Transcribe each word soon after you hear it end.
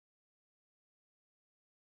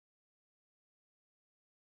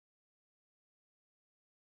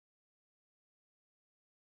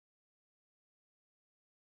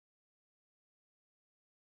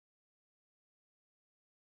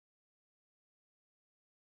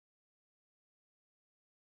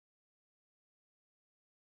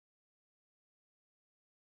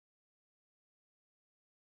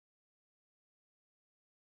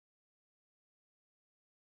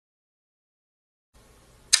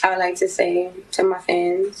I would like to say to my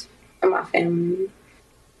fans and my family,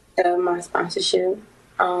 to my sponsorship,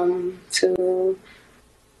 to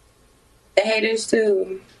the haters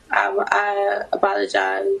too. I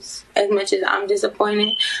apologize as much as I'm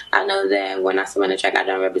disappointed. I know that when I swim on the track, I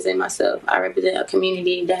don't represent myself. I represent a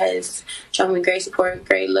community that has shown me great support,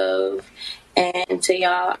 great love. And to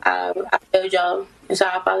y'all, I failed y'all. And so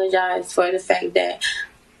I apologize for the fact that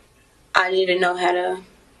I didn't know how to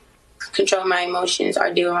control my emotions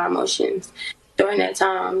or deal with my emotions during that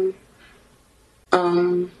time.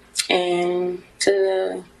 And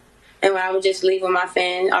and what I would just leave with my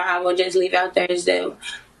fans, or I would just leave out there is that,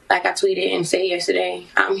 like I tweeted and said yesterday,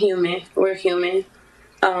 I'm human. We're human.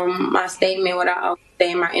 My statement, what I always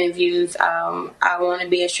say in my interviews, I want to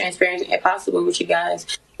be as transparent as possible with you guys,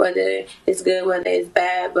 whether it's good, whether it's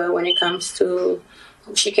bad. But when it comes to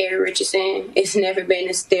Sha'Carri Richardson, it's never been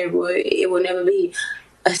a steroid. It will never be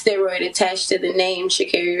a steroid attached to the name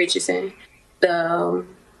Sha'Carri Richardson. The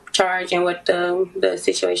charge and what the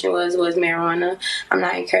situation was marijuana. I'm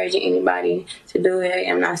not encouraging anybody to do it.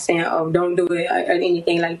 I'm not saying, oh, don't do it or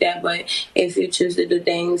anything like that. But if you choose to do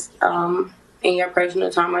things in your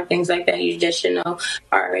personal time or things like that, you just should know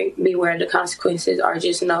or beware of the consequences, or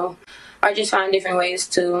just know, or just find different ways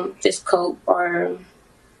to just cope or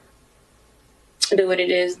do what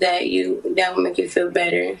it is that will make you feel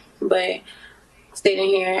better. But sitting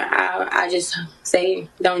here, I just say,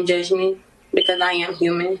 don't judge me, because I am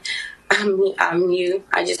human. I'm you.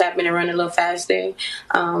 I just happen to run a little faster.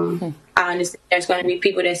 I understand there's going to be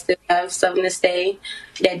people that still have something to say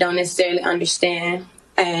that don't necessarily understand.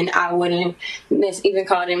 And I wouldn't even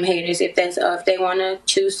call them haters if they want to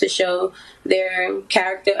choose to show their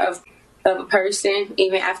character of a person,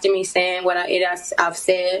 even after me saying what I've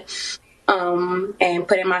said, and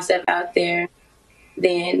putting myself out there,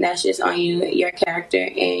 then that's just on you, your character,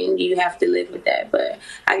 and you have to live with that. But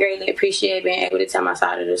I greatly appreciate being able to tell my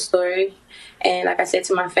side of the story. And like I said,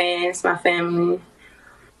 to my fans, my family,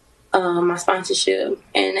 my sponsorship,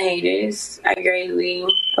 and the haters, I greatly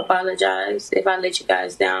apologize if I let you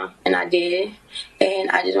guys down, and I did. And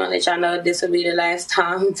I just want to let y'all know this will be the last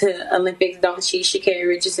time the Olympics don't cheat Sha'Carri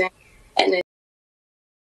Richardson. And